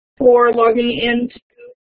for logging in.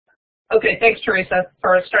 Okay, thanks, Teresa,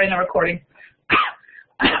 for starting the recording.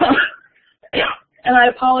 And I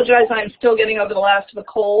apologize, I'm still getting over the last of the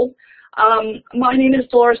cold. My name is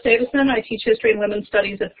Dolores Davison. I teach history and women's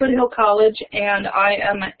studies at Foothill College, and I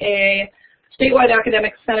am a statewide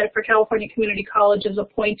academic senate for California Community Colleges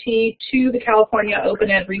appointee to the California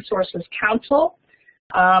Open Ed Resources Council.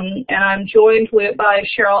 And I'm joined by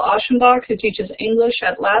Cheryl Aschenbach, who teaches English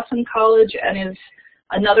at Lassen College and is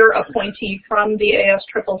another appointee from the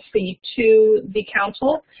ASCCC to the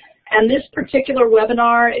council. And this particular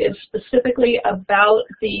webinar is specifically about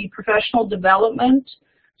the professional development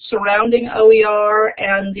surrounding OER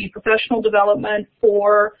and the professional development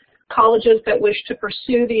for colleges that wish to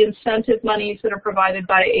pursue the incentive monies that are provided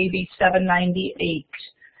by AB 798.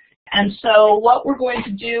 And so what we're going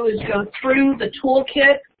to do is go through the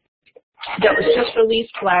toolkit that was just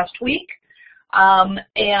released last week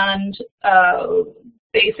and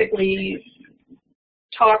basically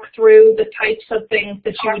talk through the types of things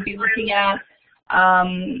that you would be looking at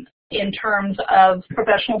in terms of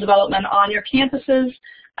professional development on your campuses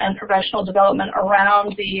and professional development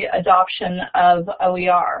around the adoption of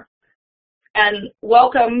OER. And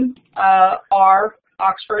welcome,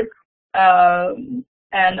 Oxford.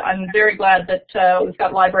 And I'm very glad that we've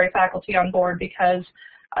got library faculty on board because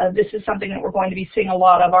this is something that we're going to be seeing a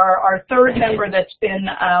lot of. Our third member that's been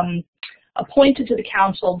appointed to the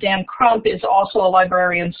council, Dan Crump, is also a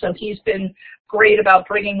librarian, so he's been great about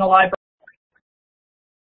bringing the library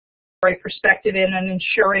perspective in and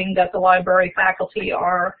ensuring that the library faculty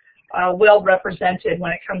are well represented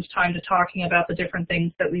when it comes time to talking about the different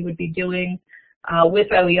things that we would be doing with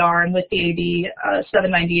OER and with the AB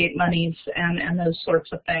 798 monies and those sorts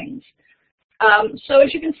of things. So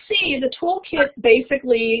as you can see, the toolkit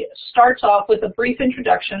basically starts off with a brief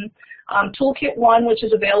introduction. Toolkit 1, which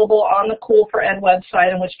is available on the Cool for Ed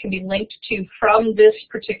website and which can be linked to from this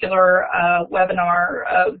particular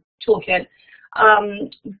webinar toolkit,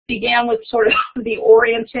 began with sort of the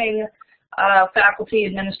orienting faculty,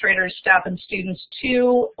 administrators, staff, and students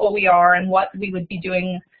to OER and what we would be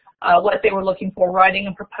doing, what they were looking for, writing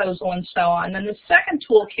a proposal, and so on. And the second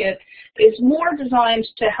toolkit is more designed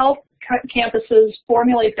to help campuses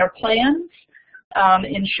formulate their plans,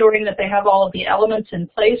 ensuring that they have all of the elements in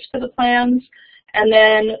place for the plans, and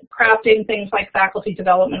then crafting things like faculty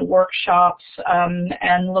development workshops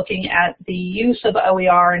and looking at the use of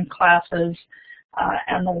OER in classes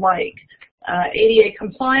and the like. ADA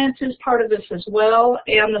compliance is part of this as well,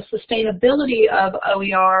 and the sustainability of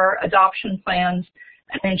OER adoption plans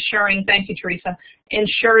and ensuring, thank you, Teresa,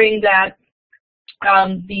 ensuring that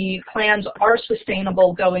the plans are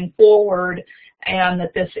sustainable going forward and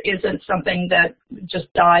that this isn't something that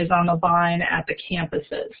just dies on the vine at the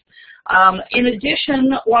campuses. In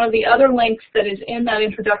addition, one of the other links that is in that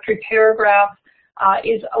introductory paragraph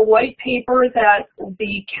is a white paper that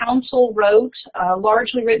the council wrote,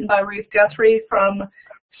 largely written by Ruth Guthrie from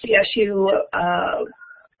CSU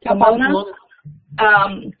Pomona.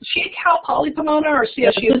 She at Cal Poly Pomona or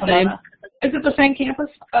CSU Pomona? Is it the same campus?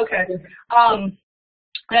 Okay.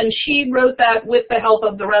 And she wrote that with the help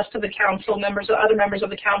of the rest of the council, other members of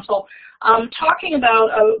the council, talking about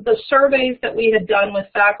the surveys that we had done with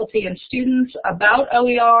faculty and students about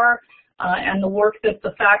OER and the work that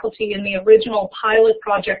the faculty in the original pilot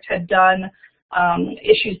project had done,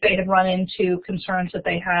 issues they had run into, concerns that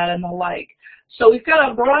they had, and the like. So we've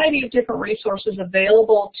got a variety of different resources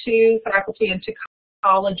available to faculty and to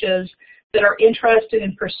colleges that are interested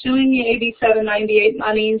in pursuing the AB 798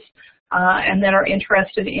 monies and that are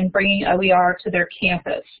interested in bringing OER to their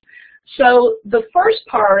campus. So the first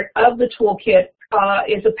part of the toolkit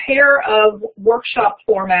is a pair of workshop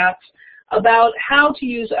formats about how to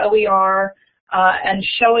use OER and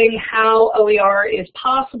showing how OER is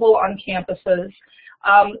possible on campuses.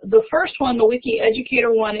 The first one, the Wiki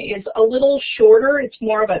Educator one, is a little shorter. It's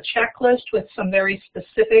more of a checklist with some very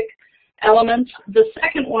specific elements. The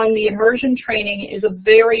second one, the immersion training, is a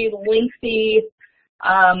very lengthy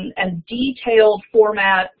and detailed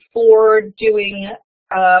format for doing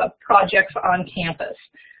projects on campus.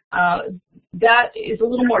 That is a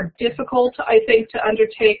little more difficult, I think, to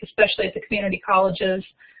undertake, especially at the community colleges.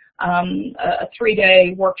 A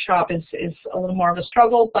 3-day workshop is a little more of a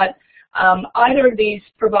struggle, but either of these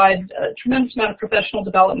provide a tremendous amount of professional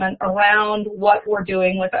development around what we're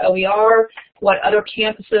doing with OER, what other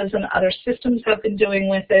campuses and other systems have been doing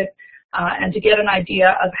with it, and to get an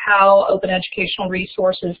idea of how open educational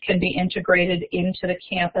resources can be integrated into the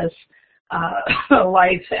campus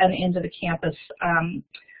life and into the campus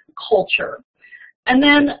culture. And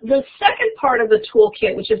then the second part of the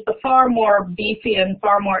toolkit, which is the far more beefy and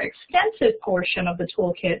far more extensive portion of the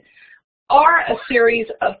toolkit, are a series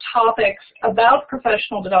of topics about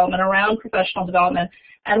professional development, around professional development,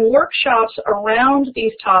 and workshops around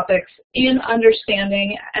these topics in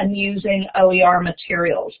understanding and using OER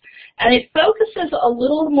materials. And it focuses a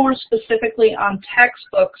little more specifically on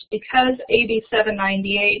textbooks because AB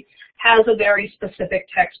 798 has a very specific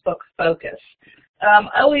textbook focus.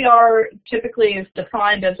 OER typically is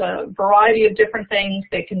defined as a variety of different things.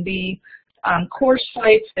 They can be course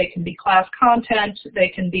sites, they can be class content, they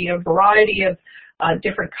can be a variety of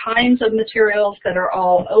different kinds of materials that are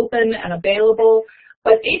all open and available.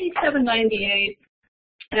 But AB 798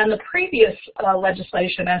 and the previous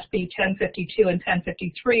legislation, SB 1052 and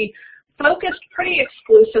 1053, focused pretty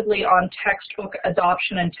exclusively on textbook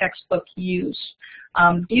adoption and textbook use,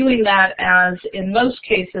 viewing that as, in most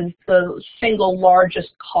cases, the single largest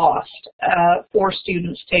cost for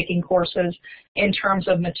students taking courses in terms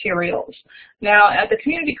of materials. Now, at the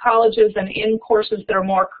community colleges and in courses that are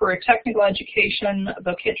more career technical education,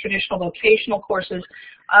 traditional vocational courses,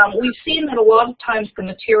 we've seen that a lot of times the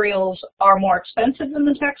materials are more expensive than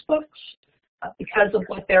the textbooks because of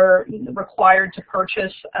what they're required to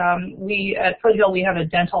purchase. We at Foothill, we have a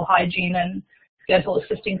dental hygiene and dental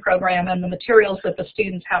assisting program, and the materials that the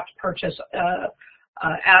students have to purchase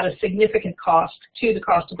add a significant cost to the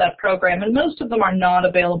cost of that program, and most of them are not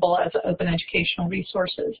available as open educational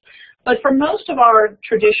resources. But for most of our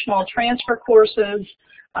traditional transfer courses,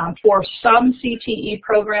 for some CTE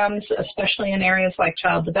programs, especially in areas like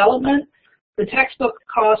child development, the textbook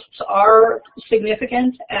costs are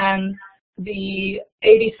significant, and the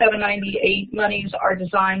AB 798 monies are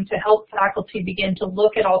designed to help faculty begin to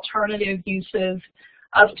look at alternative uses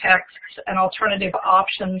of texts and alternative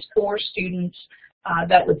options for students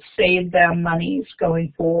that would save them monies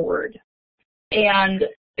going forward. And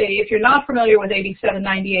if you're not familiar with AB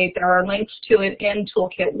 798, there are links to it in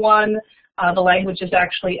Toolkit 1. The language is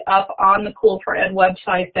actually up on the Cool for Ed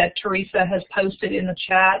website that Teresa has posted in the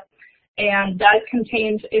chat. And that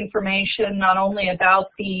contains information not only about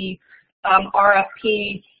the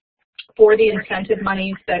RFP for the incentive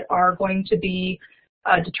monies that are going to be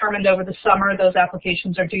determined over the summer. Those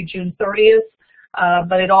applications are due June 30th,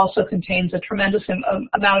 but it also contains a tremendous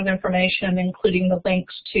amount of information, including the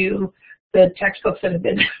links to the textbooks that have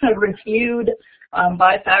been reviewed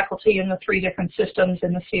by faculty in the 3 different systems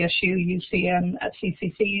in the CSU, UCM, at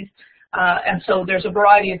CCCs. And so there's a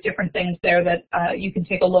variety of different things there that you can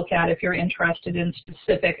take a look at if you're interested in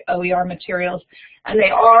specific OER materials. And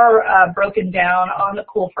they are broken down on the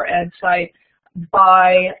Cool for Ed site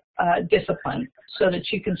by discipline so that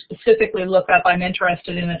you can specifically look up, I'm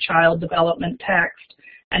interested in a child development text,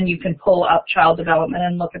 and you can pull up child development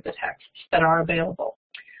and look at the texts that are available.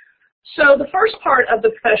 So the first part of the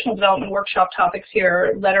professional development workshop topics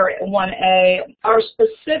here, letter 1A, are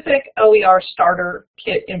specific OER starter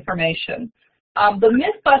kit information. The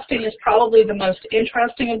myth busting is probably the most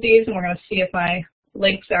interesting of these, and we're going to see if my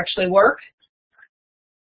links actually work.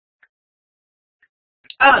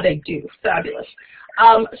 Ah, they do. Fabulous.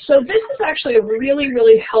 So this is actually a really,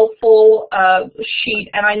 really helpful sheet,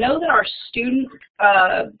 and I know that our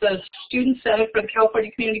the Student Senate for the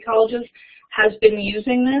California Community Colleges has been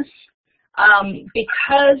using this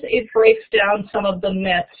because it breaks down some of the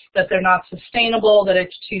myths that they're not sustainable, that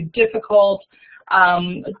it's too difficult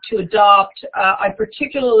to adopt. I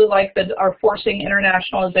particularly like that are forcing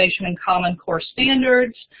internationalization and common core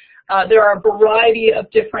standards. There are a variety of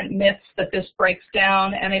different myths that this breaks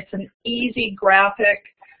down, and it's an easy graphic.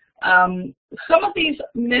 Some of these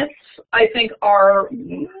myths, I think, are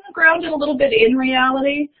grounded a little bit in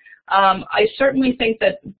reality. I certainly think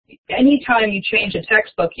that anytime you change a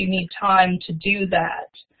textbook, you need time to do that.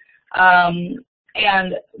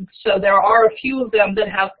 And so there are a few of them that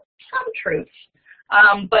have some truths.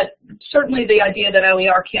 But certainly the idea that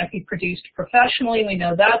OER can't be produced professionally, we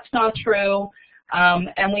know that's not true.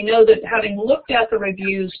 And we know that having looked at the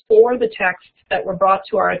reviews for the texts that were brought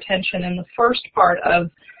to our attention in the first part of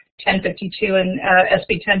 1052 and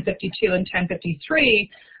SB 1052 and 1053,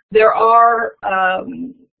 there are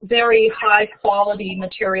very high quality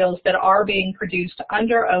materials that are being produced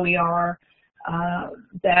under OER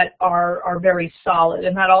that are very solid.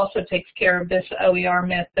 And that also takes care of this OER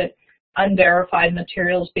myth that unverified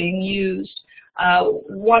materials being used.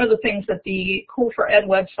 One of the things that the Cool for Ed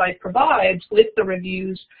website provides with the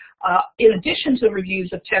reviews, in addition to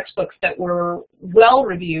reviews of textbooks that were well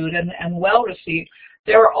reviewed and well received,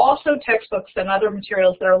 there are also textbooks and other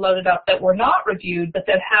materials that are loaded up that were not reviewed but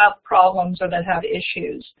that have problems or that have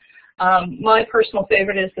issues. My personal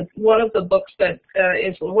favorite is that one of the books that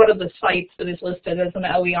is one of the sites that is listed as an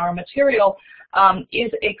OER material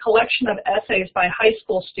is a collection of essays by high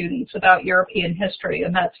school students about European history,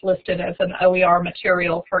 and that's listed as an OER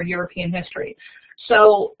material for European history.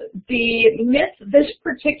 So this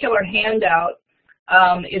particular handout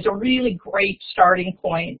is a really great starting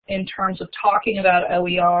point in terms of talking about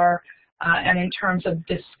OER and in terms of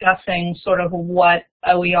discussing sort of what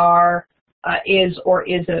OER is or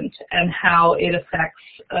isn't and how it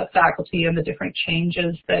affects faculty and the different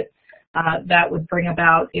changes that that would bring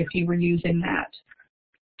about if you were using that.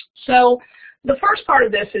 So the first part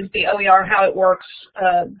of this is the OER, how it works,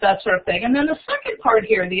 that sort of thing. And then the second part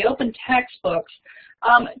here, the open textbooks,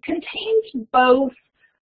 contains both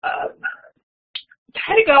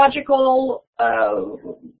pedagogical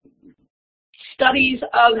studies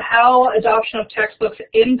of how adoption of textbooks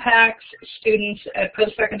impacts students at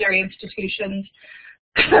post-secondary institutions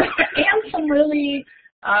and some really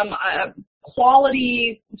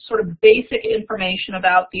quality sort of basic information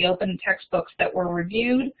about the open textbooks that were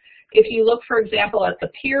reviewed. If you look, for example, at the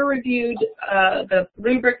peer-reviewed, the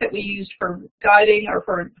rubric that we used for guiding or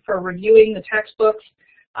for reviewing the textbooks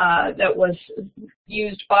that was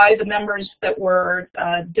used by the members that were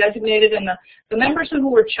designated, and the members who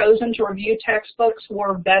were chosen to review textbooks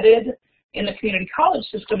were vetted in the community college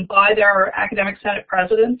system by their academic senate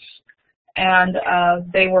presidents, and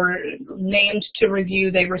they were named to review.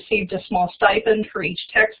 They received a small stipend for each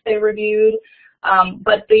text they reviewed.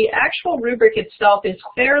 But the actual rubric itself is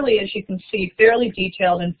fairly, as you can see, fairly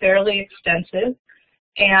detailed and fairly extensive,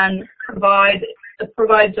 and provides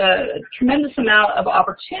a tremendous amount of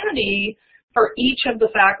opportunity for each of the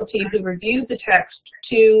faculty who reviewed the text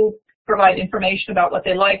to provide information about what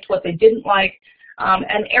they liked, what they didn't like,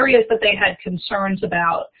 and areas that they had concerns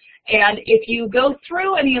about. And if you go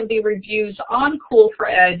through any of the reviews on Cool for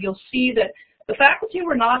Ed, you'll see that the faculty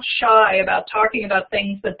were not shy about talking about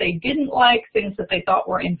things that they didn't like, things that they thought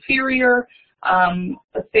were inferior,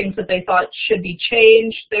 things that they thought should be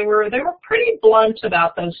changed. They were pretty blunt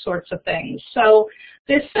about those sorts of things. So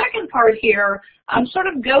this second part here sort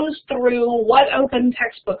of goes through what open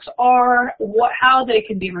textbooks are, how they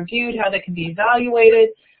can be reviewed, how they can be evaluated,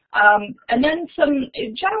 and then some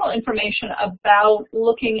general information about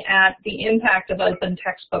looking at the impact of open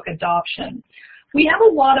textbook adoption. We have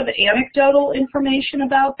a lot of anecdotal information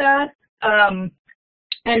about that, and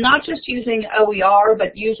not just using OER,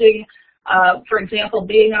 but using, for example,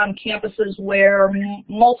 being on campuses where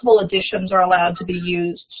multiple editions are allowed to be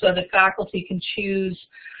used so that faculty can choose,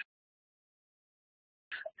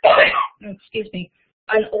 excuse me,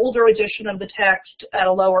 an older edition of the text at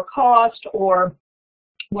a lower cost, or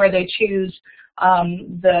where they choose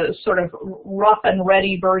the sort of rough and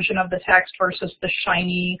ready version of the text versus the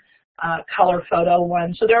shiny color photo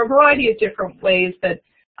one. So there are a variety of different ways that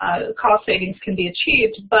cost savings can be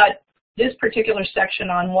achieved, but this particular section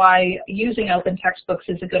on why using open textbooks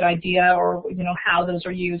is a good idea, or how those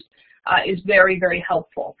are used, is very, very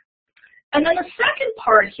helpful. And then the second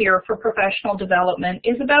part here for professional development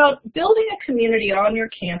is about building a community on your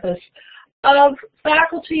campus of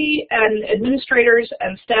faculty and administrators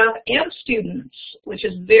and staff and students, which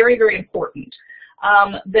is very, very important,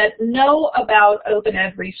 that know about open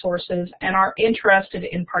ed resources and are interested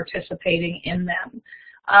in participating in them.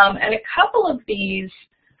 And a couple of these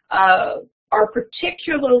are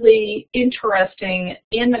particularly interesting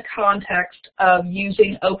in the context of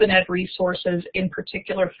using open ed resources in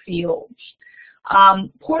particular fields.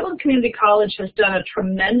 Portland Community College has done a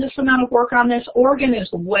tremendous amount of work on this. Oregon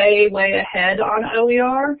is way, way ahead on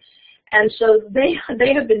OER, and so they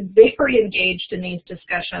have been very engaged in these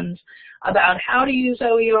discussions about how to use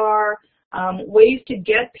OER, ways to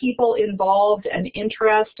get people involved and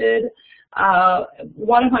interested.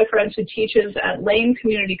 One of my friends who teaches at Lane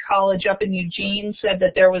Community College up in Eugene said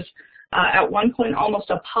that there was at one point almost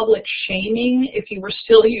a public shaming if you were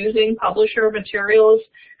still using publisher materials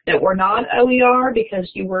that were not OER, because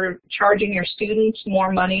you were charging your students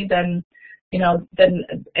more money than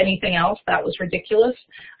anything else. That was ridiculous.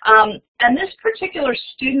 And this particular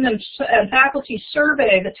student and faculty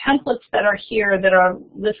survey, the templates that are here that are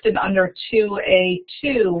listed under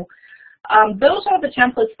 2A2, those are the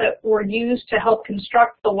templates that were used to help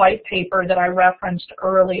construct the white paper that I referenced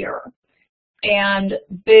earlier. And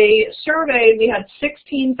they surveyed, we had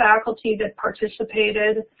 16 faculty that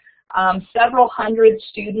participated, several hundred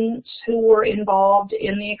students who were involved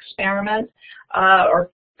in the experiment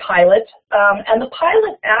or pilot. And the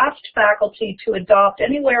pilot asked faculty to adopt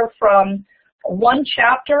anywhere from one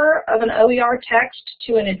chapter of an OER text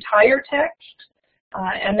to an entire text.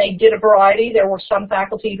 And they did a variety. There were some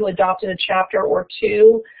faculty who adopted a chapter or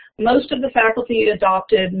two. Most of the faculty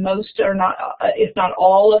adopted most or not, if not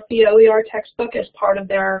all of the OER textbook as part of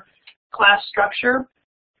their class structure.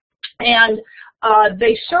 And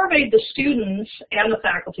they surveyed the students and the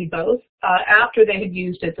faculty both after they had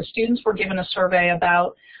used it. The students were given a survey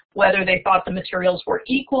about whether they thought the materials were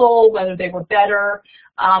equal, whether they were better,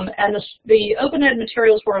 and the open ed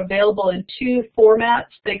materials were available in two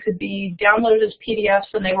formats. They could be downloaded as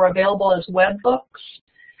PDFs and they were available as web books.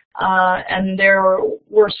 And there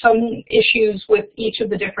were some issues with each of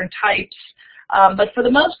the different types. But for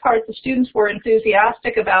the most part, the students were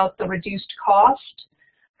enthusiastic about the reduced cost.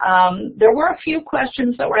 There were a few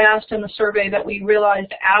questions that were asked in the survey that we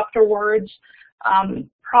realized afterwards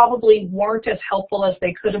probably weren't as helpful as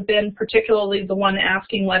they could have been, particularly the one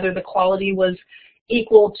asking whether the quality was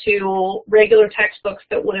equal to regular textbooks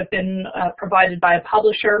that would have been provided by a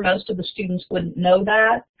publisher. Most of the students wouldn't know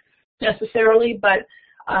that necessarily, but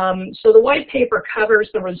so the white paper covers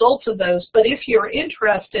the results of those. But if you're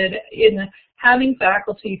interested in having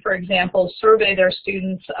faculty, for example, survey their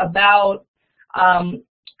students about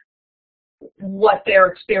what their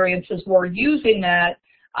experiences were using that,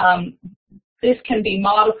 this can be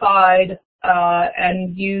modified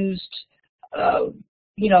and used,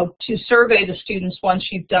 you know, to survey the students once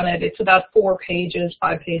you've done it. It's about 4 pages,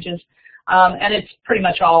 5 pages, and it's pretty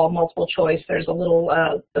much all multiple choice. There's a little,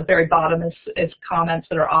 the very bottom is comments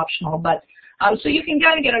that are optional, but so you can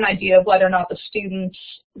kind of get an idea of whether or not the students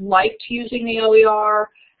liked using the OER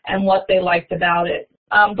and what they liked about it.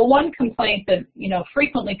 The one complaint that, you know,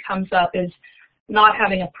 frequently comes up is not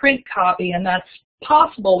having a print copy, and that's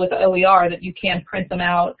possible with OER, that you can print them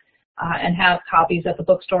out and have copies at the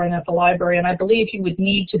bookstore and at the library, and I believe you would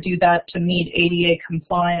need to do that to meet ADA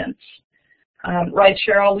compliance. Right,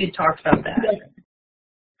 Cheryl? We talked about that.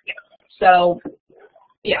 Yeah. So,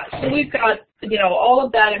 yeah, so we've got, you know, all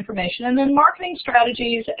of that information, and then marketing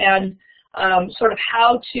strategies and sort of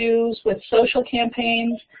how-tos with social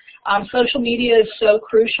campaigns. Social media is so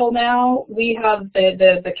crucial now. We have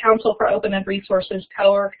the Council for Open Ed Resources,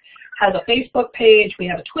 COERC, has a Facebook page. We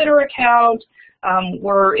have a Twitter account.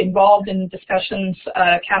 We're involved in discussions.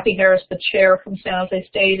 Kathy Harris, the chair from San Jose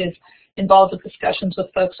State, is involved with discussions with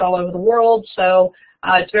folks all over the world. So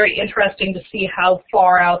it's very interesting to see how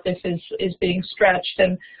far out this is being stretched.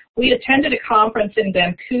 And we attended a conference in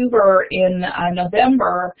Vancouver in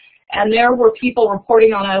November, and there were people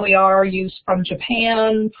reporting on OER use from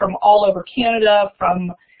Japan, from all over Canada,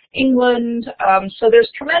 from England. So there's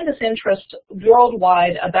tremendous interest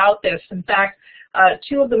worldwide about this. In fact,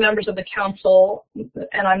 2 of the members of the council,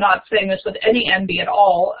 and I'm not saying this with any envy at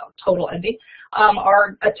all, total envy,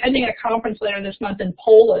 are attending a conference later this month in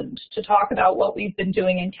Poland to talk about what we've been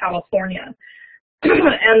doing in California.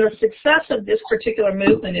 And the success of this particular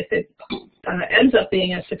movement, if it ends up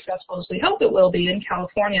being as successful as we hope it will be in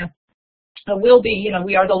California, will be, you know,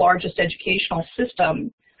 we are the largest educational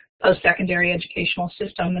system, post-secondary educational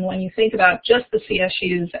system, and when you think about just the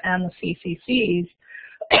CSUs and the CCCs,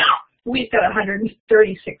 we've got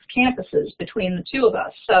 136 campuses between the 2 of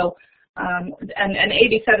us. So, and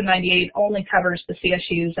AB 798 only covers the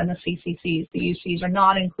CSUs and the CCCs. The UCs are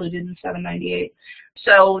not included in 798.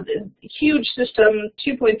 So, huge system,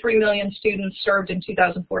 2.3 million students served in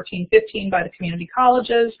 2014-15 by the community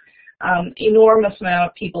colleges. Enormous amount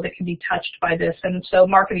of people that can be touched by this, and so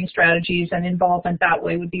marketing strategies and involvement that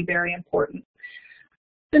way would be very important.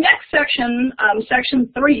 The next section, section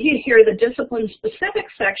 3 here, the discipline-specific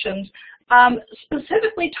sections,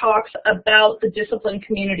 specifically talks about the discipline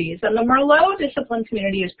communities, and the Merlot discipline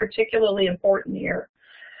community is particularly important here.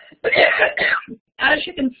 As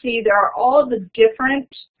you can see, there are all of the different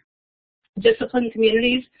discipline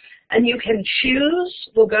communities, and you can choose.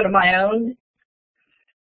 We'll go to my own.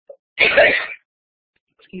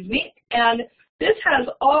 Excuse me. And this has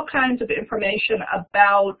all kinds of information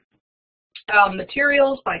about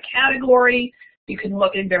materials by category. You can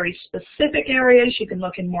look in very specific areas. You can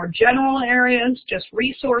look in more general areas, just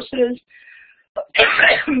resources.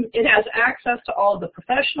 It has access to all of the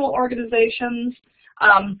professional organizations.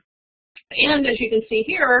 And as you can see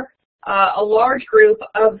here, a large group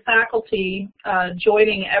of faculty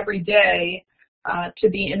joining every day to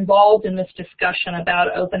be involved in this discussion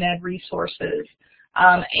about open ed resources,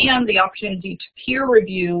 and the opportunity to peer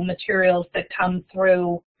review materials that come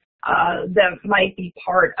through that might be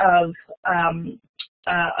part of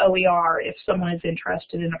OER if someone is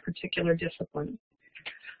interested in a particular discipline.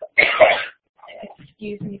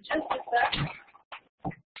 Excuse me just a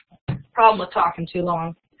sec. Problem with talking too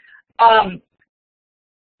long.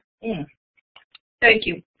 Thank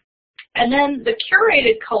you. And then the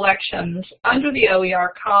curated collections under the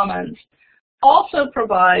OER Commons also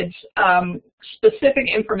provides specific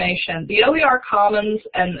information. The OER Commons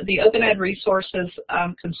and the Open Ed Resources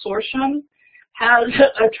Consortium has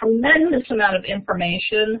a tremendous amount of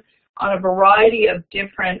information on a variety of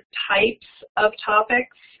different types of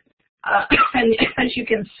topics. And as you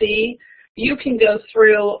can see, you can go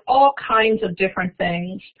through all kinds of different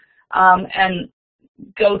things and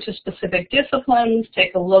go to specific disciplines,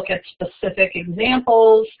 take a look at specific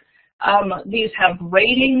examples. These have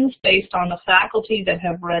ratings based on the faculty that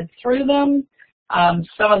have read through them.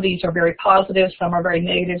 Some of these are very positive, some are very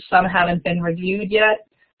negative, some haven't been reviewed yet.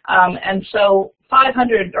 And so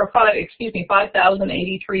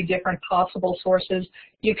 5,083 different possible sources.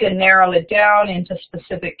 You can narrow it down into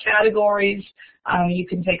specific categories. You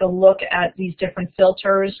can take a look at these different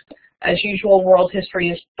filters. As usual, world history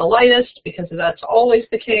is the lightest because that's always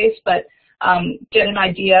the case, but get an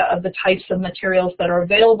idea of the types of materials that are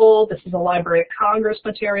available. This is a Library of Congress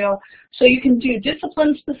material. So you can do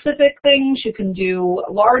discipline-specific things. You can do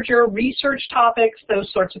larger research topics,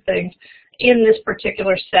 those sorts of things in this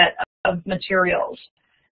particular set of materials.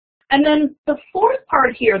 And then the fourth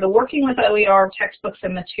part here, the working with OER textbooks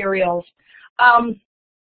and materials,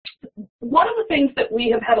 one of the things that we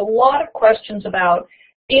have had a lot of questions about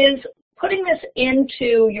is putting this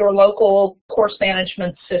into your local course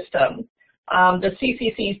management system. The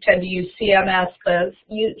CCCs tend to use CMS, the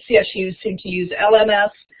CSUs seem to use LMS.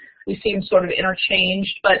 We seem sort of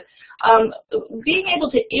interchanged, but being able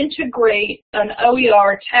to integrate an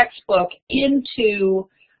OER textbook into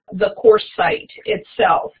the course site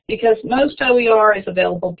itself, because most OER is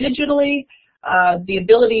available digitally, the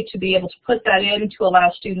ability to be able to put that in to allow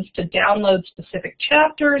students to download specific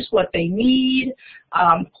chapters, what they need,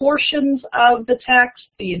 portions of the text,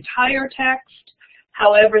 the entire text,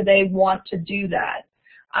 however they want to do that.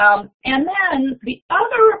 And then the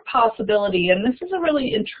other possibility, and this is a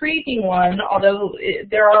really intriguing one, although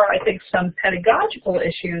there are, I think, some pedagogical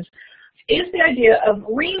issues, is the idea of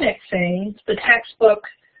remixing the textbook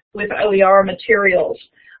with OER materials.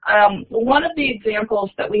 One of the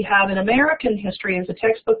examples that we have in American history is a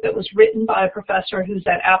textbook that was written by a professor who's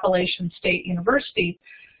at Appalachian State University.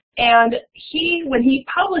 And when he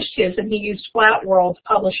published his, and he used Flat World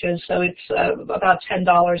Publishes, so it's about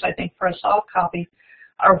 $10, I think, for a soft copy,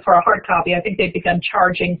 or for a hard copy. I think they've begun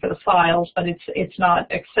charging for the files, but it's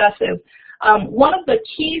not excessive. One of the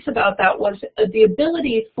keys about that was the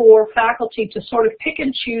ability for faculty to sort of pick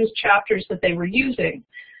and choose chapters that they were using.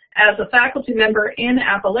 As a faculty member in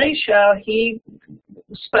Appalachia, he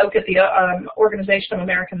spoke at the Organization of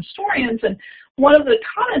American Historians, and one of the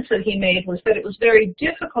comments that he made was that it was very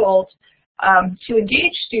difficult to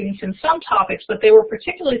engage students in some topics, but they were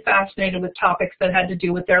particularly fascinated with topics that had to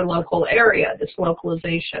do with their local area, this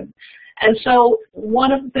localization. And so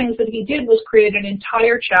one of the things that he did was create an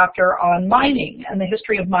entire chapter on mining and the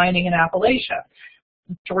history of mining in Appalachia.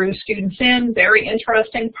 Drew students in, very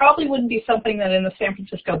interesting, probably wouldn't be something that in the San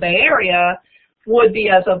Francisco Bay Area would be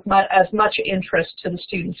as much interest to the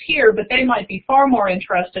students here, but they might be far more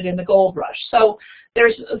interested in the gold rush. So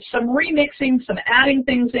there's some remixing, some adding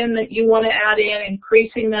things in that you want to add in,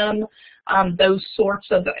 increasing them, those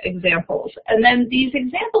sorts of examples. And then these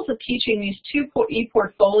examples of teaching, these two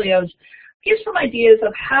e-portfolios, give some ideas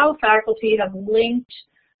of how faculty have linked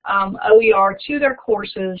OER to their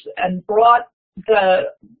courses and brought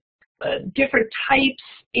the different types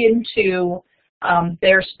into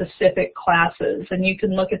their specific classes. And you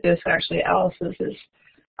can look at this, actually, Alice's is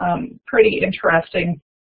pretty interesting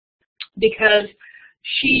because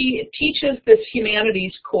she teaches this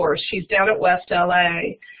humanities course. She's down at West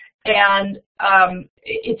LA, and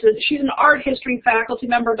she's an art history faculty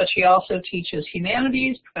member, but she also teaches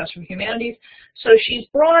humanities, professor of humanities. So she's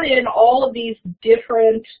brought in all of these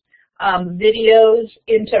different videos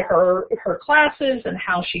into her classes and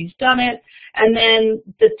how she's done it, and then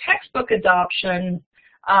the textbook adoption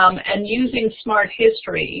and using Smart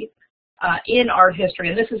History in art history,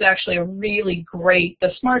 and this is actually a really great,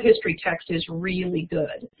 the Smart History text is really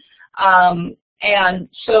good. And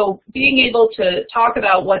so being able to talk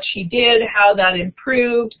about what she did, how that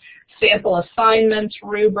improved, sample assignments,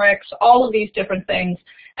 rubrics, all of these different things.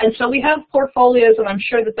 And so we have portfolios, and I'm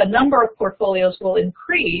sure that the number of portfolios will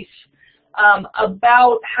increase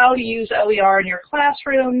about how to use OER in your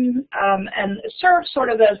classroom and serve sort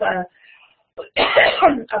of as a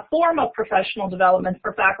form of professional development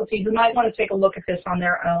for faculty who might want to take a look at this on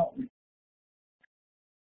their own.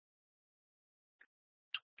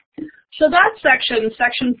 So that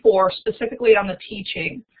section 4, specifically on the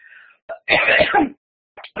teaching,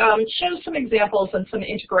 shows some examples and some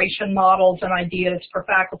integration models and ideas for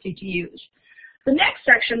faculty to use. The next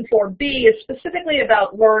section, 4B, is specifically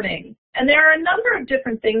about learning. And there are a number of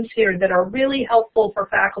different things here that are really helpful for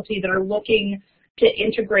faculty that are looking to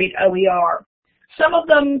integrate OER. Some of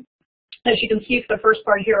them, as you can see for the first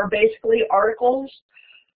part here, are basically articles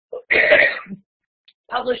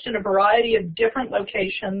published in a variety of different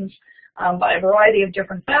locations by a variety of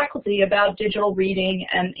different faculty about digital reading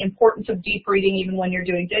and importance of deep reading even when you're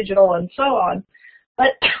doing digital and so on.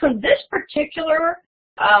 But this particular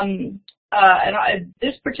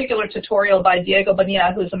this particular tutorial by Diego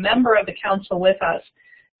Bonilla, who's a member of the council with us,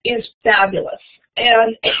 is fabulous.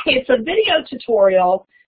 And it's a video tutorial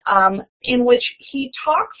in which he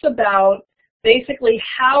talks about basically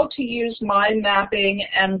how to use mind mapping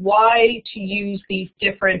and why to use these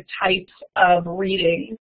different types of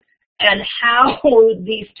reading, and how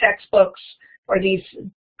these textbooks, or these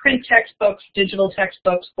print textbooks, digital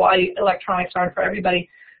textbooks, why electronics aren't for everybody,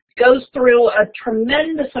 goes through a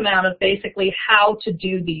tremendous amount of basically how to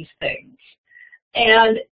do these things.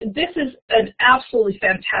 And this is an absolutely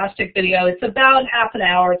fantastic video. It's about half an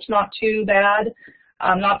hour. It's not too bad,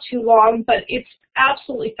 not too long, but it's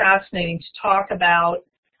absolutely fascinating to talk about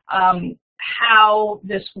how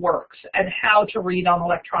this works and how to read on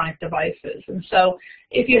electronic devices. And so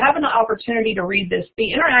if you have an opportunity to read this,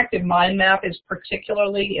 the interactive mind map is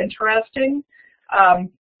particularly interesting.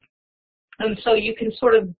 And so you can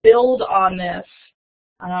sort of build on this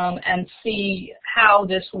and see how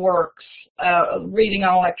this works, reading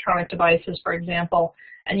on electronic devices, for example,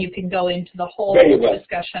 and you can go into the whole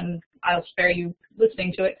discussion. I'll spare you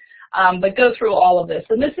listening to it, but go through all of this.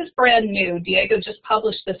 And this is brand new. Diego just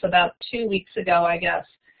published this about 2 weeks ago, I guess,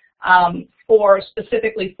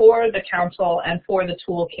 specifically for the council and for the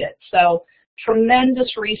toolkit. So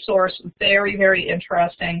tremendous resource, very, very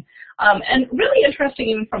interesting, and really interesting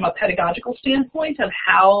even from a pedagogical standpoint of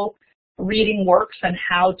how reading works and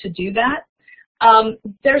how to do that.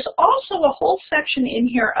 There's also a whole section in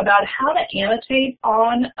here about how to annotate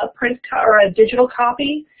on a print or a digital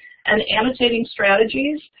copy and annotating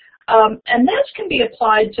strategies. And this can be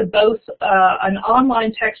applied to both an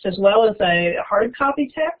online text as well as a hard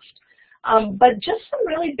copy text. But just some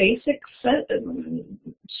really basic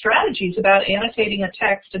strategies about annotating a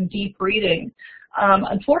text and deep reading.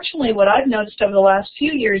 Unfortunately, what I've noticed over the last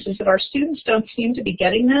few years is that our students don't seem to be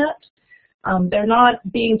getting that. They're not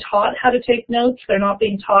being taught how to take notes. They're not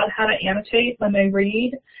being taught how to annotate when they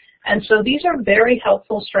read. And so these are very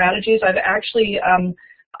helpful strategies. I've actually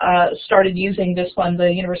started using this one,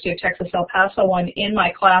 the University of Texas El Paso one, in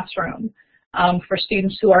my classroom for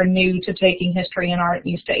students who are new to taking history and art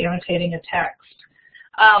and used to annotating a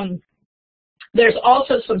text. There's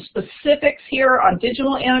also some specifics here on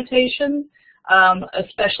digital annotation,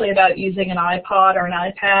 especially about using an iPod or an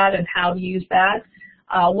iPad and how to use that.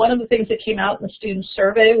 One of the things that came out in the student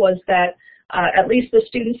survey was that at least the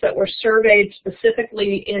students that were surveyed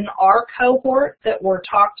specifically in our cohort that were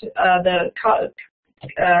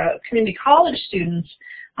community college students,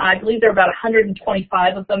 I believe there are about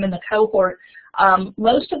 125 of them in the cohort,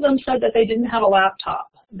 most of them said that they didn't have a laptop,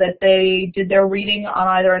 that they did their reading on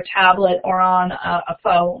either a tablet or on a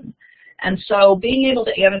phone. And so being able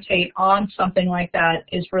to annotate on something like that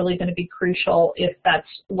is really going to be crucial if that's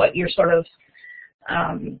what you're sort of,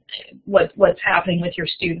 what's happening with your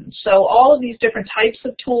students. So all of these different types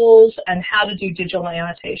of tools and how to do digital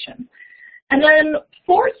annotation. And then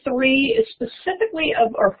 4.3 is specifically,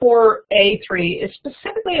 or 4A3 is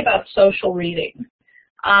specifically about social reading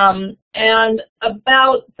and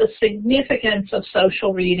about the significance of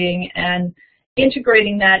social reading and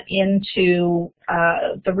integrating that into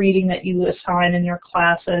the reading that you assign in your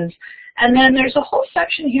classes. And then there's a whole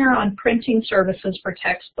section here on printing services for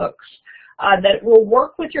textbooks that will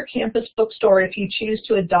work with your campus bookstore if you choose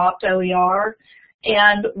to adopt OER,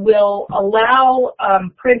 and will allow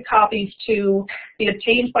print copies to be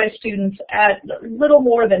obtained by students at little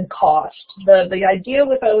more than cost. The idea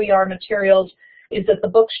with OER materials is that the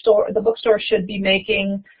bookstore should be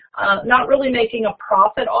making, not really making a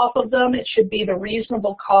profit off of them. It should be the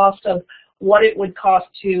reasonable cost of what it would cost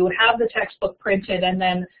to have the textbook printed, and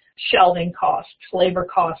then shelving costs, labor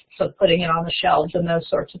costs of putting it on the shelves and those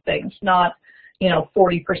sorts of things, not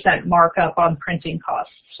 40% markup on printing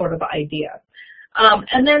costs sort of idea.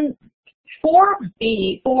 And then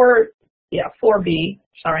 4B,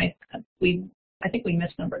 sorry, I think we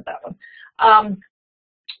misnumbered that one,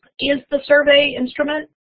 is the survey instrument.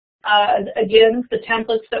 Again, the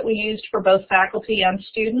templates that we used for both faculty and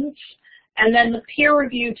students. And then the peer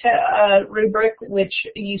review rubric, which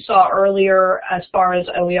you saw earlier as far as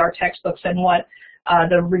OER textbooks and what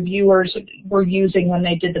the reviewers were using when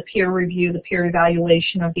they did the peer review, the peer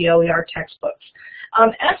evaluation of the OER textbooks.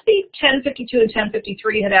 SB 1052 and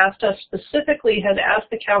 1053 had asked us specifically, had asked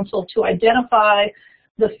the council to identify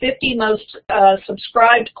the 50 most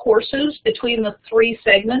subscribed courses between the three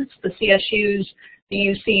segments, the CSUs, the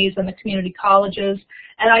UCs, and the community colleges,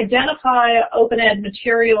 and identify open ed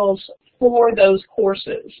materials for those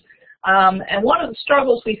courses. And one of the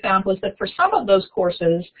struggles we found was that for some of those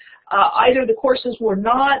courses, either the courses were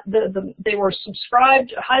not, they were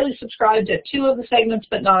subscribed, highly subscribed at two of the segments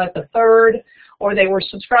but not at the third, or they were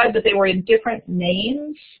subscribed but they were in different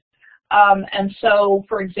names. And so,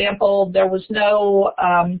 for example, there was no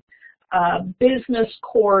business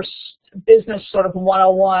course, business sort of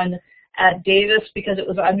 101 at Davis because it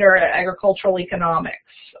was under agricultural economics.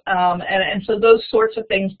 And so those sorts of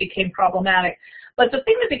things became problematic. But the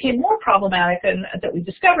thing that became more problematic and that we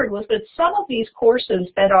discovered was that some of these courses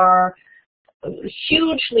that are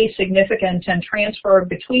hugely significant and transfer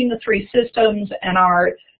between the three systems and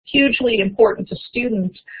are hugely important to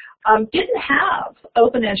students didn't have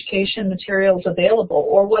open education materials available,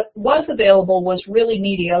 or what was available was really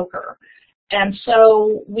mediocre. And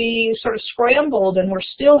so we sort of scrambled, and we're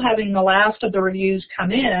still having the last of the reviews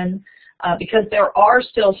come in because there are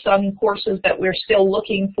still some courses that we're still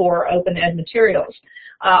looking for open ed materials.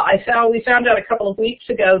 We found out a couple of weeks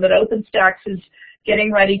ago that OpenStax is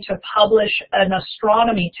getting ready to publish an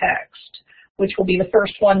astronomy text, which will be the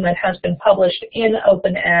first one that has been published in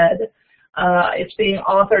open ed. It's being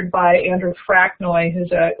authored by Andrew Fracknoy,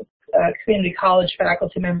 who's a community college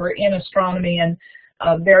faculty member in astronomy and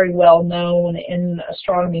very well known in the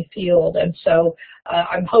astronomy field. And so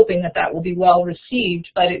I'm hoping that that will be well received,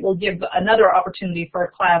 but it will give another opportunity for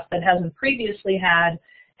a class that hasn't previously had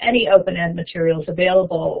any open ed materials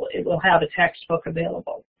available. It will have a textbook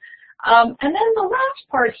available. And then the last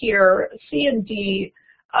part here, C and D,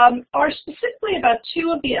 are specifically about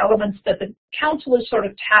two of the elements that the council is sort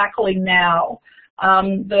of tackling now.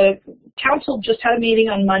 The council just had a meeting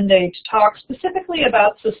on Monday to talk specifically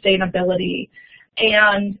about sustainability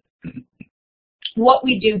and what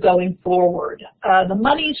we do going forward. The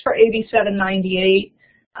monies for AB 798,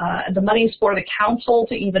 the monies for the council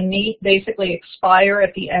to even meet basically expire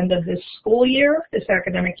at the end of this school year, this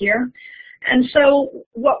academic year. And so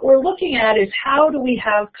what we're looking at is how do we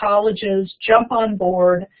have colleges jump on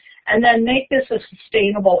board and then make this a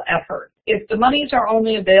sustainable effort. If the monies are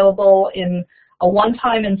only available in a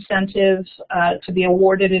one-time incentive to be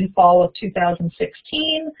awarded in fall of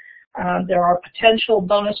 2016, there are potential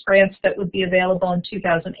bonus grants that would be available in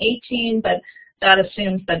 2018, but that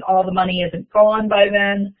assumes that all the money isn't gone by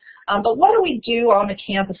then. But what do we do on the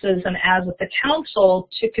campuses and as with the council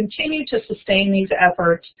to continue to sustain these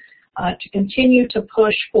efforts, to continue to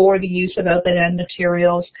push for the use of open ed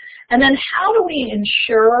materials? And then how do we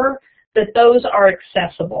ensure that those are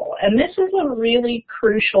accessible? And this is a really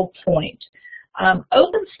crucial point.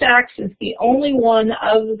 OpenStax is the only one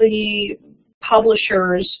of the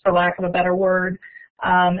publishers, for lack of a better word,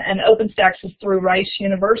 and OpenStax is through Rice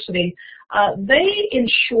University. They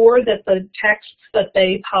ensure that the texts that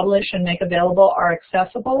they publish and make available are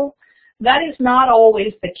accessible. That is not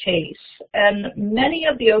always the case, and many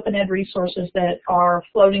of the open ed resources that are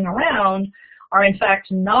floating around are in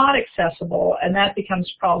fact not accessible, and that becomes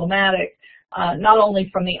problematic, not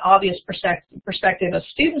only from the obvious perspective of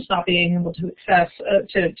students not being able to access,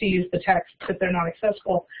 to use the text if they're not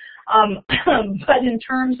accessible, but in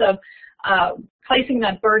terms of placing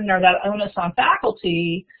that burden or that onus on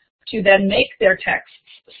faculty to then make their texts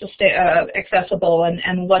accessible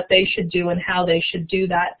and what they should do and how they should do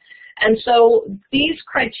that. And so these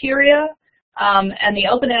criteria and the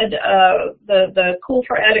open ed, the Cool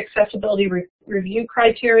for Ed accessibility review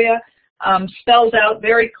criteria spells out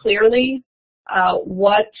very clearly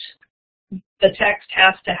what the text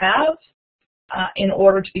has to have in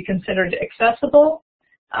order to be considered accessible.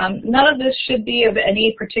 None of this should be of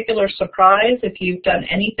any particular surprise. If you've done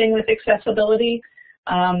anything with accessibility,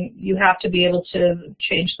 you have to be able to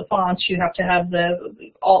change the fonts, you have to have the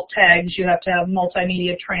alt tags, you have to have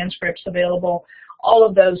multimedia transcripts available, all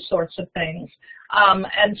of those sorts of things.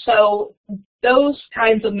 And so those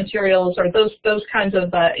kinds of materials or those kinds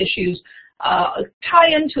of issues tie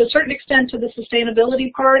into a certain extent to the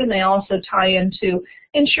sustainability part, and they also tie into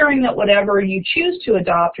ensuring that whatever you choose to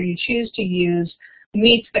adopt or you choose to use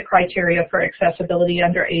meets the criteria for accessibility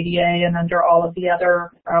under ADA and under all of the other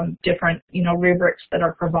different, rubrics that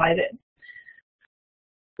are provided.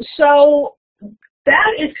 So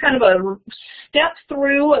that is kind of a step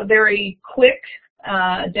through, a very quick,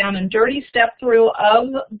 down and dirty step through of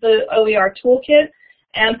the OER toolkit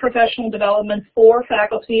and professional development for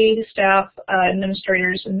faculty, staff,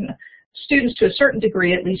 administrators, and students to a certain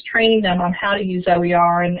degree, at least training them on how to use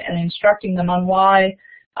OER and instructing them on why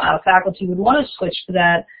faculty would want to switch to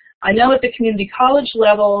that. I know at the community college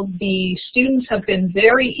level, the students have been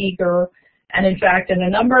very eager, and in fact, in a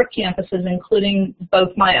number of campuses, including both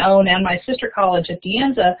my own and my sister college at De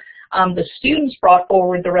Anza, the students brought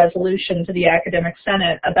forward the resolution to the Academic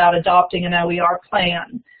Senate about adopting an OER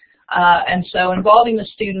plan. And so involving the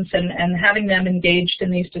students and having them engaged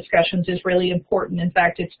in these discussions is really important. In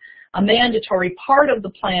fact, it's a mandatory part of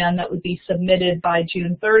the plan that would be submitted by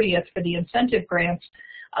June 30th for the incentive grants,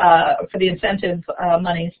 for the incentive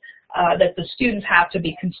monies, that the students have to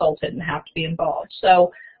be consulted and have to be involved.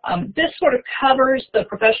 So this sort of covers the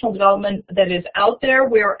professional development that is out there.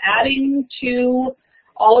 We're adding to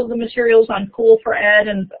all of the materials on Cool for Ed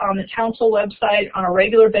and on the council website on a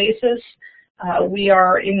regular basis. We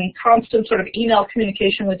are in constant sort of email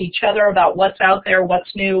communication with each other about what's out there, what's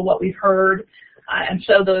new, what we've heard. And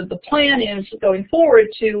so the plan is going forward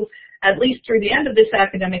to, at least through the end of this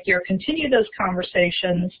academic year, continue those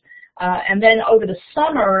conversations. And then over the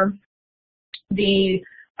summer, the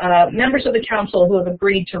members of the council who have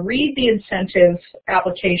agreed to read the incentive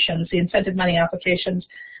applications, the incentive money applications,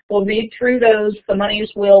 will read through those. The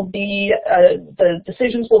monies will be, the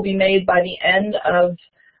decisions will be made by the end of,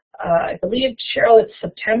 I believe, Cheryl, it's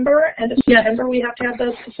September, end of September we have to have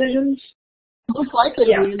those decisions. Most likely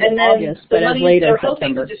to be in August, but as late as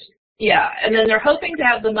September. And then they're hoping to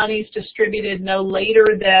have the monies distributed no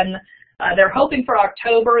later than, they're hoping for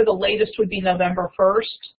October, the latest would be November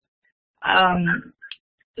 1st.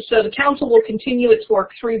 So the council will continue its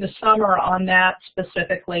work through the summer on that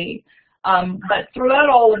specifically. But throughout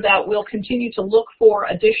all of that, we'll continue to look for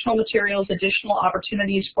additional materials, additional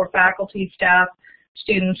opportunities for faculty, staff,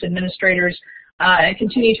 students, administrators, and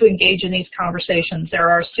continue to engage in these conversations. There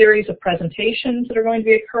are a series of presentations that are going to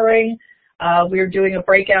be occurring. We're doing a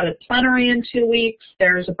breakout at plenary in 2 weeks.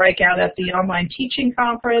 There's a breakout at the online teaching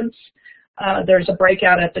conference. There's a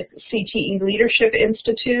breakout at the CTE Leadership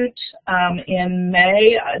Institute in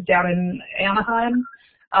May down in Anaheim.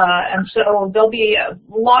 And so there'll be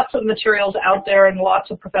lots of materials out there and lots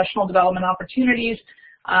of professional development opportunities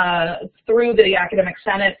through the Academic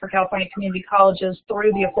Senate for California Community Colleges,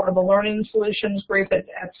 through the Affordable Learning Solutions Group at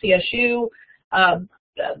CSU,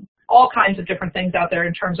 all kinds of different things out there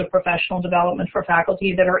in terms of professional development for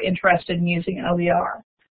faculty that are interested in using OER.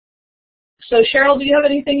 So Cheryl, do you have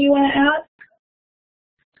anything you want to add?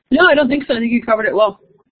 No, I don't think so. I think you covered it well.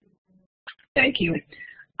 Thank you.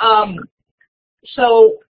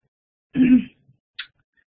 So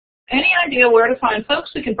any idea where to find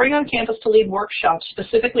folks who can bring on campus to lead workshops,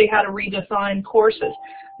 specifically how to redesign courses?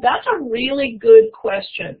 That's a really good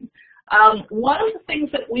question. One of the things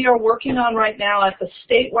that we are working on right now at the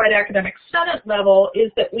statewide Academic Senate level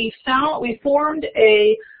is that we formed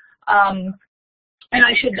a, and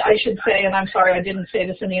I should say, and I'm sorry I didn't say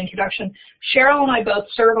this in the introduction, Cheryl and I both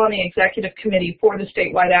serve on the executive committee for the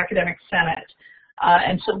statewide Academic Senate.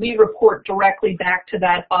 And so we report directly back to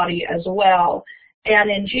that body as well.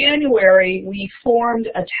 And in January, we formed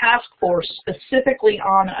a task force specifically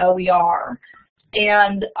on OER.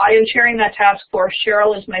 And I am chairing that task force.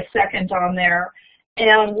 Cheryl is my second on there.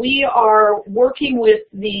 And we are working with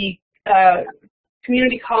the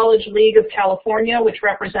Community College League of California, which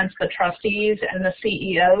represents the trustees and the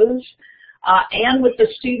CEOs, and with the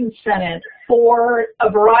Student Senate for a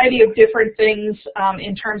variety of different things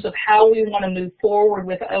in terms of how we want to move forward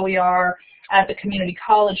with OER at the community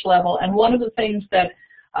college level. And one of the things that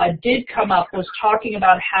did come up was talking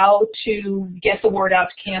about how to get the word out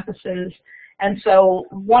to campuses. And so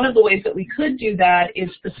one of the ways that we could do that is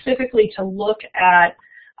specifically to look at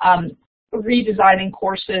redesigning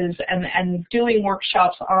courses and doing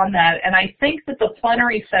workshops on that. And I think that the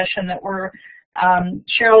plenary session that we're,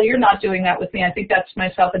 Cheryl, you're not doing that with me. I think that's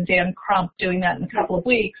myself and Dan Crump doing that in a couple of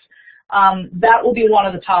weeks. That will be one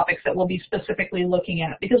of the topics that we'll be specifically looking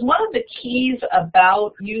at. Because one of the keys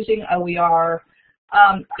about using OER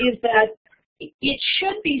is that it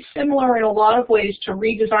should be similar in a lot of ways to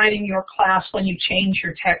redesigning your class when you change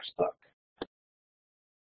your textbook.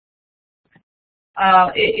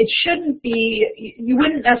 It shouldn't be, you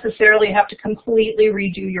wouldn't necessarily have to completely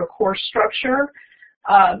redo your course structure,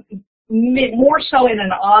 more so in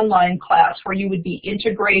an online class where you would be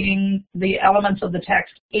integrating the elements of the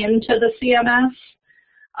text into the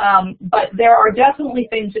CMS. But there are definitely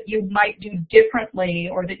things that you might do differently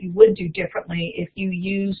or that you would do differently if you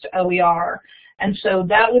used OER. And so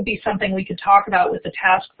that would be something we could talk about with the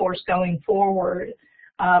task force going forward,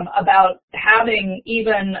 about having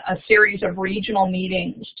even a series of regional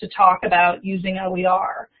meetings to talk about using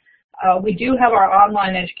OER. We do have our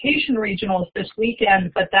online education regionals this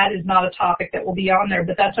weekend, but that is not a topic that will be on there,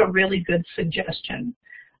 but that's a really good suggestion.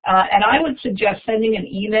 And I would suggest sending an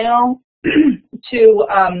email to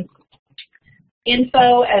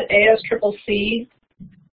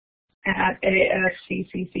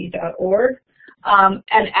info@asccc.org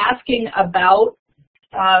and asking about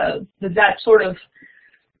that sort of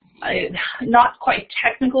not quite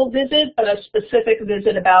technical visit, but a specific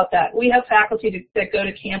visit about that. We have faculty that go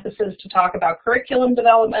to campuses to talk about curriculum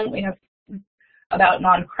development. We have about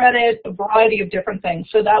non-credit, a variety of different things.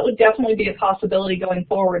 So that would definitely be a possibility going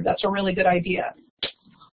forward. That's a really good idea.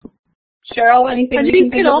 Cheryl, anything you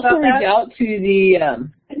can think about that? You can also reach out to the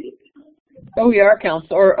OER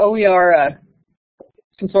Council or OER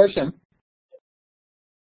Consortium.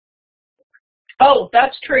 Oh,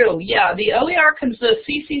 that's true. Yeah, the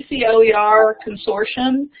CCC OER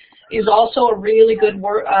Consortium is also a really good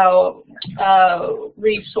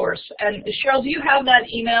resource. And Cheryl, do you have that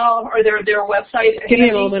email or their website? Give me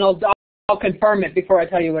a moment. I'll confirm it before I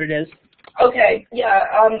tell you what it is. Okay. Yeah.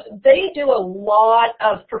 They do a lot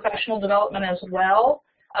of professional development as well,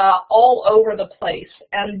 all over the place.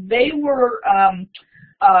 And they were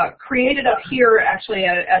created up here, actually,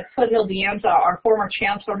 at Foothill De Anza. Our former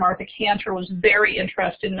Chancellor, Martha Cantor, was very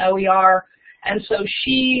interested in OER, and so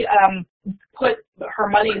she put her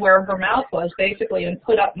money where her mouth was, basically, and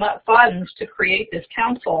put up funds to create this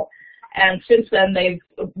council. And since then, they've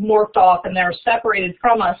morphed off, and they're separated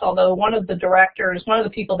from us, although one of the directors, one of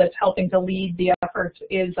the people that's helping to lead the efforts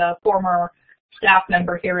is a former staff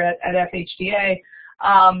member here at FHDA.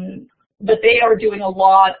 But they are doing a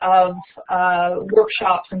lot of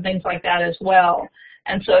workshops and things like that as well.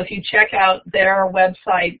 And so if you check out their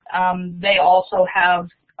website, they also have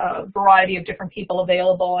a variety of different people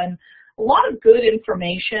available and a lot of good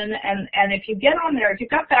information. And if you get on there, if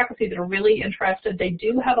you've got faculty that are really interested, they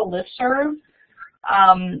do have a listserv.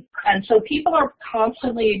 And so people are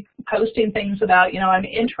constantly posting things about, I'm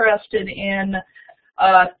interested in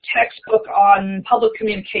a textbook on public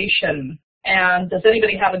communication. And does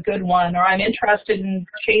anybody have a good one? Or I'm interested in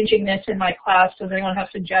changing this in my class. Does anyone have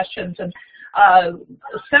suggestions? And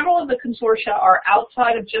several of the consortia are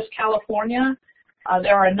outside of just California.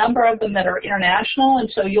 There are a number of them that are international, and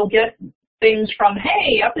so you'll get things from,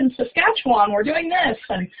 hey, up in Saskatchewan, we're doing this.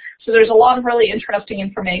 And so there's a lot of really interesting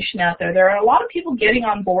information out there. There are a lot of people getting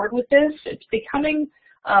on board with this. It's becoming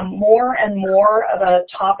more and more of a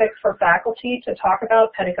topic for faculty to talk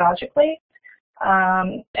about pedagogically.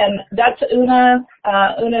 And that's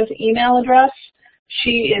Una's email address.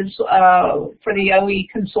 She is, for the OE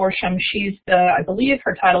Consortium, she's I believe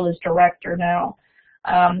her title is director now.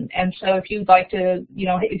 And so if you'd like to,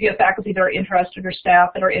 if you have faculty that are interested or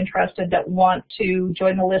staff that are interested that want to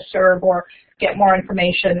join the listserv or get more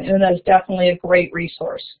information, Una is definitely a great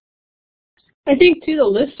resource. I think, too, the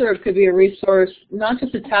listserv could be a resource, not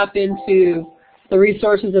just to tap into the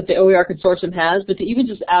resources that the OER Consortium has, but to even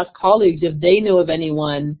just ask colleagues if they know of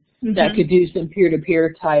anyone that could do some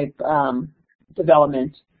peer-to-peer type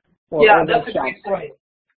development. Yeah, that's a great point.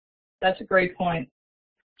 That's a great point.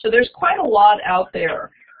 So there's quite a lot out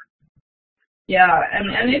there. Yeah,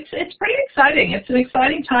 and it's pretty exciting. It's an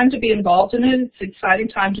exciting time to be involved in it. It's an exciting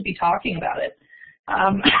time to be talking about it.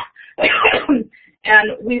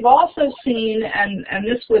 And we've also seen, and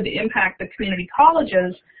this would impact the community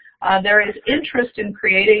colleges, there is interest in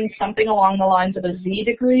creating something along the lines of a Z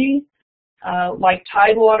degree, like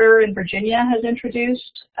Tidewater in Virginia has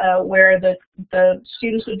introduced, where the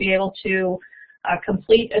students would be able to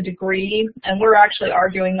complete a degree, and we're actually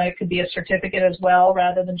arguing that it could be a certificate as well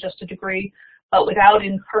rather than just a degree, but without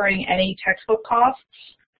incurring any textbook costs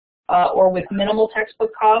or with minimal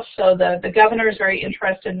textbook costs. So the governor is very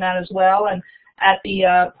interested in that as well, and at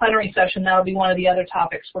the plenary session, that'll be one of the other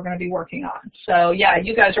topics we're going to be working on. So yeah,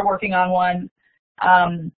 you guys are working on one.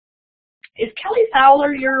 Is Kelly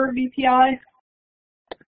Fowler your VPI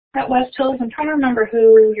at West Hills? I'm trying to remember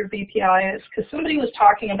who your VPI is, because somebody was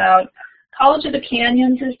talking about College of the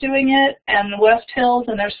Canyons is doing it, and West Hills,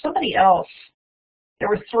 and there's somebody else. There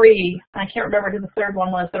were three. I can't remember who the third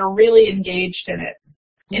one was, that are really engaged in it.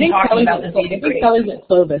 Talking about the Z degree. I think Kelly's at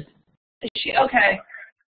Clovis. Is she? Okay.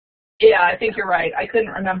 Yeah, I think you're right. I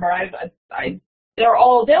couldn't remember. They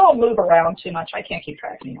all move around too much. I can't keep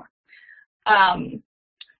track anymore.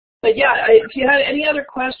 But yeah, if you had any other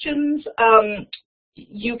questions,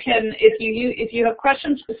 you can, if you have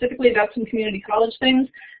questions specifically about some community college things,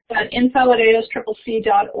 that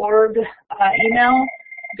info@asccc.org email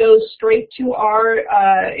goes straight to our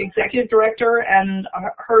executive director and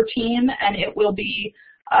her team, and it will be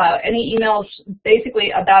any emails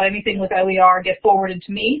basically about anything with OER get forwarded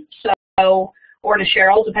to me. So or to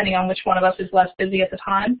Cheryl, depending on which one of us is less busy at the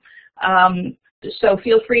time. So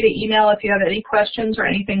feel free to email if you have any questions or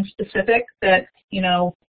anything specific that,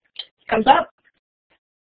 comes up.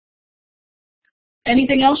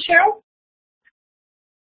 Anything else, Cheryl?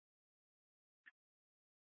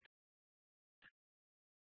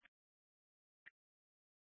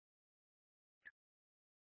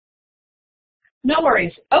 No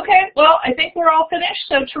worries. Okay, well, I think we're all finished.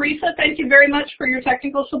 So Teresa, thank you very much for your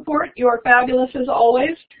technical support. You are fabulous as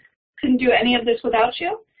always. Couldn't do any of this without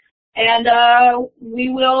you. And we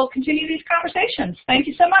will continue these conversations. Thank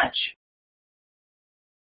you so much.